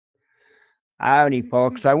Howdy,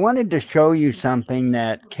 folks. I wanted to show you something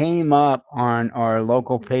that came up on our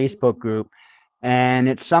local Facebook group, and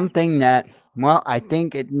it's something that, well, I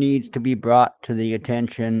think it needs to be brought to the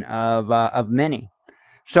attention of many.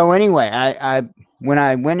 So anyway, I when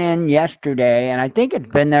I went in yesterday, and I think it's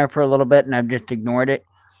been there for a little bit, and I've just ignored it.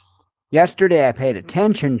 Yesterday, I paid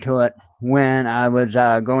attention to it when I was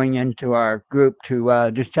going into our group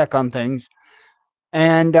to just check on things.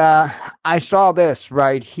 And I saw this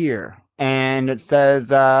right here, and it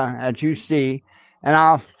says, as you see, and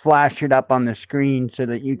I'll flash it up on the screen so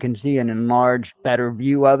that you can see an enlarged, better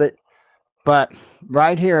view of it. But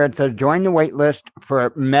right here, it says, join the wait list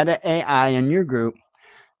for Meta AI in your group.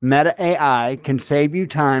 Meta AI can save you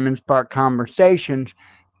time and spark conversations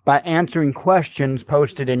by answering questions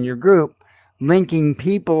posted in your group, linking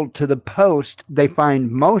people to the post they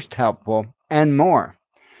find most helpful, and more.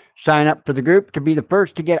 Sign up for the group to be the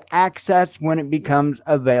first to get access when it becomes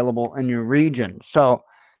available in your region. So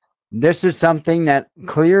this is something that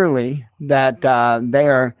clearly that they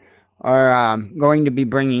are going to be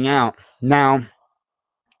bringing out. Now,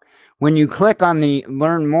 when you click on the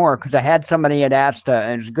learn more, because I had somebody had asked,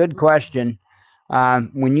 it's a good question,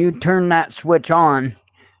 when you turn that switch on,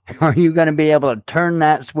 are you going to be able to turn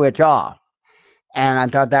that switch off? And I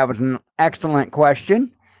thought that was an excellent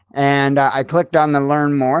question. And I clicked on the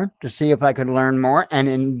learn more to see if I could learn more. And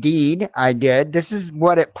indeed, I did. This is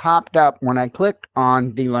what it popped up when I clicked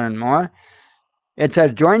on the learn more. It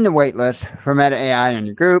says join the waitlist for Meta AI in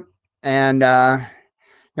your group. And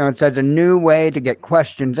it says a new way to get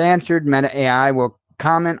questions answered. Meta AI will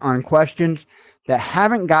comment on questions that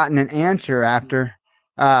haven't gotten an answer after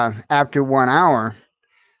 1 hour.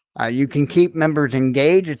 You can keep members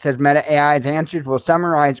engaged. It says Meta AI's answers will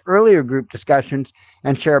summarize earlier group discussions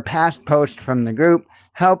and share past posts from the group,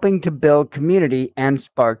 helping to build community and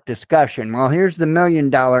spark discussion. Well, here's the $1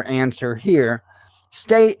 million answer here.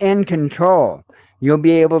 Stay in control. You'll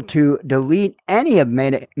be able to delete any of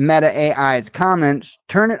Meta AI's comments,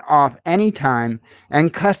 turn it off anytime,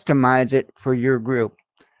 and customize it for your group.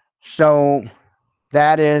 So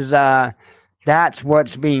that is that's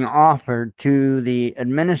what's being offered to the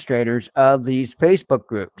administrators of these Facebook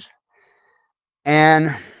groups.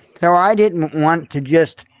 And so I didn't want to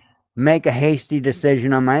just make a hasty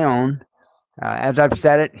decision on my own. As I've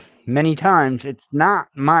said it many times, it's not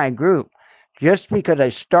my group. Just because I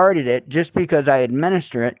started it, just because I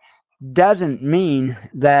administer it, doesn't mean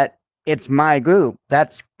that it's my group.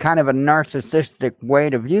 That's kind of a narcissistic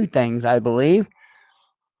way to view things, I believe.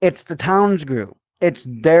 It's the town's group. It's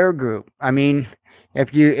their group. I mean,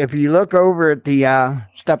 if you look over at the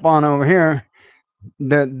step on over here,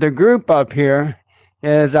 the group up here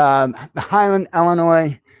is the Highland,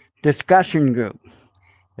 Illinois discussion group.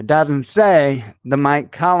 It doesn't say the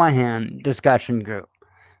Mike Callahan discussion group.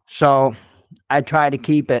 So I try to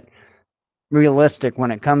keep it realistic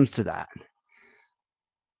when it comes to that.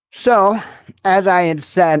 So, as I had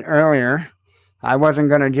said earlier, I wasn't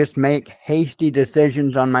going to just make hasty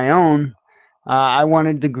decisions on my own. I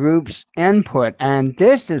wanted the group's input, and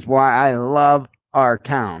this is why I love our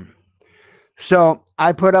town. So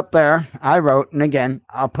I put up there, I wrote, and again,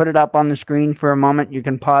 I'll put it up on the screen for a moment. You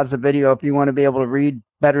can pause the video if you want to be able to read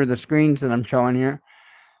better the screens that I'm showing here.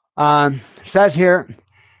 Says here,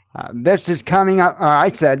 this is coming up,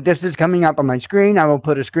 I said, this is coming up on my screen. I will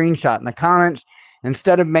put a screenshot in the comments.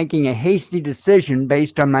 Instead of making a hasty decision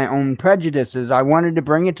based on my own prejudices, I wanted to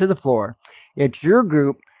bring it to the floor. It's your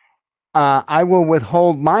group. I will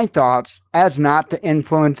withhold my thoughts as not to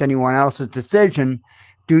influence anyone else's decision.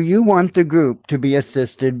 Do you want the group to be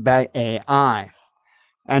assisted by AI?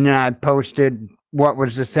 And then I posted what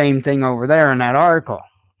was the same thing over there in that article.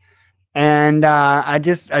 And I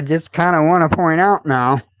just kind of want to point out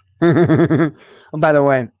now. By the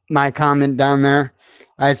way, my comment down there,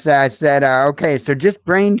 I said, okay, so just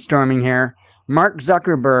brainstorming here. Mark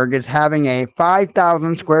Zuckerberg is having a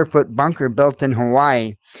 5,000 square foot bunker built in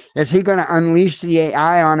Hawaii. Is he going to unleash the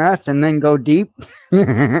AI on us and then go deep?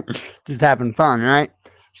 Just having fun, right?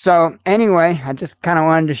 So anyway, I just kind of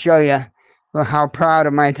wanted to show you how proud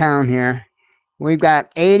of my town here. We've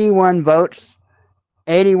got 81 votes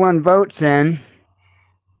in,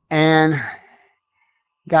 and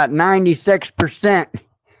got 96%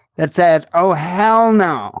 that says, oh, hell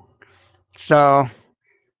no. So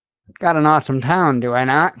got an awesome town, do I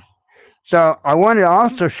not? So I wanted to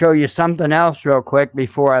also show you something else real quick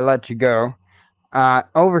before I let you go.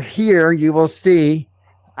 Over here, you will see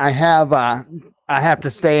I have to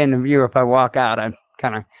stay in the view if I walk out. I'm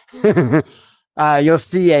kind of you'll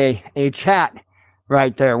see a chat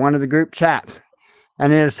right there, one of the group chats,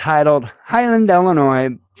 and it is titled Highland,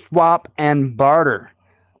 Illinois Swap and Barter.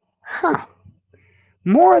 Huh.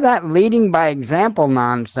 More of that leading by example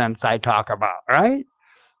nonsense I talk about, right?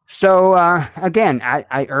 So, again,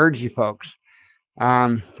 I urge you folks,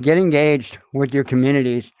 get engaged with your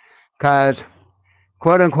communities because,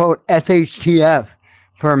 quote unquote, SHTF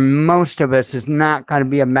for most of us is not going to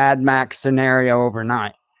be a Mad Max scenario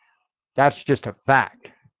overnight. That's just a fact.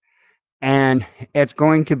 And it's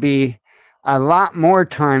going to be a lot more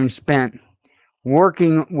time spent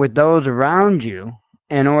working with those around you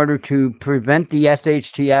in order to prevent the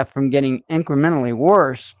SHTF from getting incrementally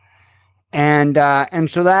worse. And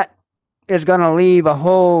so that is going to leave a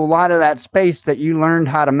whole lot of that space that you learned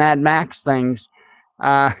how to Mad Max things.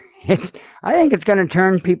 Uh, it's, I think it's going to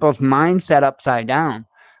turn people's mindset upside down.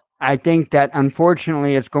 I think that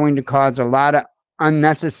unfortunately it's going to cause a lot of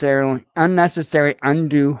unnecessary,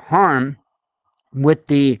 undue harm with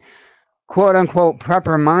the quote unquote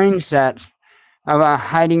prepper mindsets of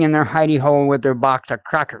hiding in their hidey hole with their box of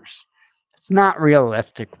crackers. It's not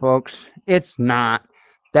realistic, folks. It's not.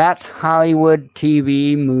 That's Hollywood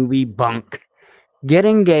TV movie bunk. Get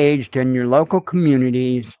engaged in your local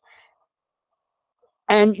communities.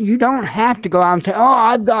 And you don't have to go out and say, oh,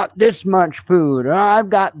 I've got this much food, or I've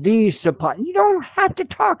got these supplies. You don't have to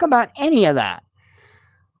talk about any of that.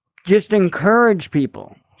 Just encourage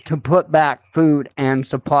people to put back food and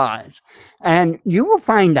supplies. And you will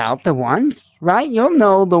find out the ones, right? You'll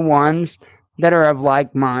know the ones that are of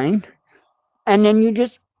like mind. And then you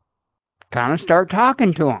just kind of start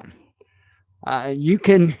talking to them. You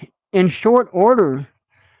can, in short order,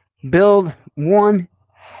 build one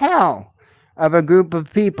hell of a group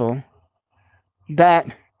of people that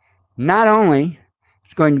not only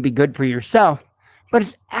is going to be good for yourself, but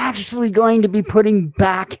it's actually going to be putting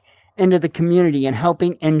back into the community and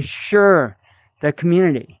helping ensure the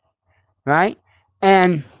community, right?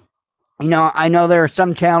 And, you know, I know there are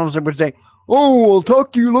some channels that would say, oh, well,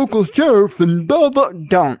 talk to your local sheriff and blah, blah.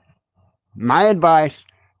 Don't. My advice,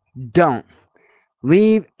 don't.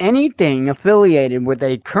 Leave anything affiliated with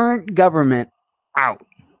a current government out.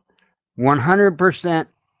 100%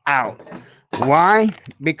 out. Why?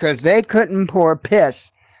 Because they couldn't pour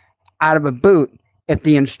piss out of a boot if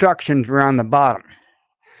the instructions were on the bottom.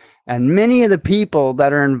 And many of the people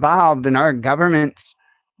that are involved in our governments,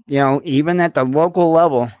 you know, even at the local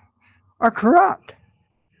level, are corrupt.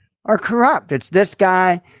 It's this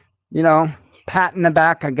guy, you know, patting the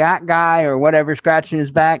back of that guy or whatever, scratching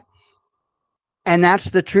his back. And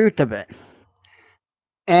that's the truth of it.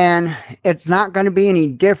 And it's not going to be any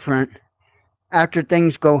different after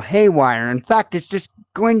things go haywire. In fact, it's just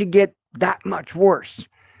going to get that much worse.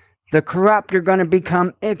 The corrupt are going to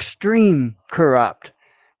become extreme corrupt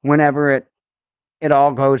whenever it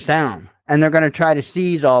all goes down. And they're going to try to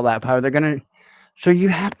seize all that power. So you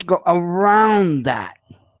have to go around that,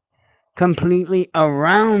 completely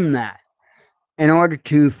around that, in order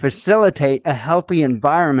to facilitate a healthy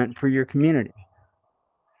environment for your community.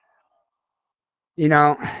 You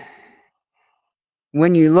know,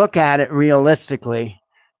 when you look at it realistically,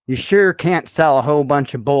 you sure can't sell a whole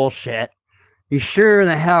bunch of bullshit. You sure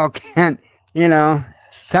the hell can't, you know,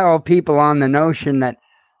 sell people on the notion that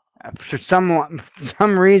for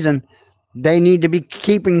some reason they need to be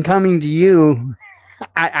keeping coming to you.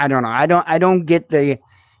 I don't know. I don't get the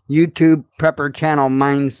YouTube prepper channel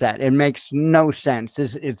mindset. It makes no sense.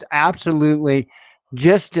 It's absolutely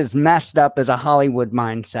just as messed up as a Hollywood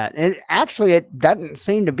mindset. It doesn't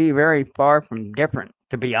seem to be very far from different,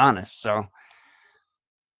 to be honest. So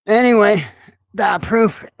anyway, the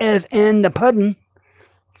proof is in the pudding.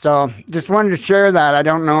 So just wanted to share that. I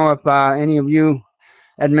don't know if any of you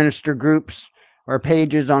administer groups or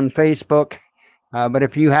pages on Facebook, but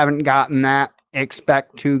if you haven't gotten that,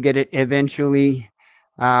 expect to get it eventually.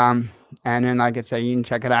 And then, like I say, you can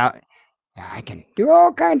check it out. I can do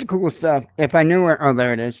all kinds of cool stuff. If I knew where, oh,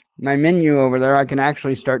 there it is. My menu over there, I can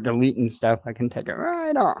actually start deleting stuff. I can take it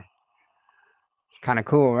right off. It's kind of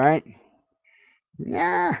cool, right?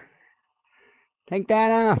 Yeah. Take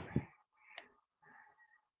that off.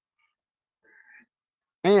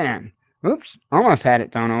 And, oops, almost had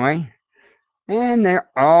it thrown away. And they're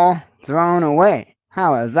all thrown away.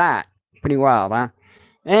 How is that? Pretty wild, huh?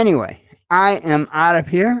 Anyway, I am out of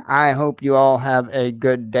here. I hope you all have a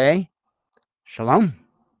good day. Shalom.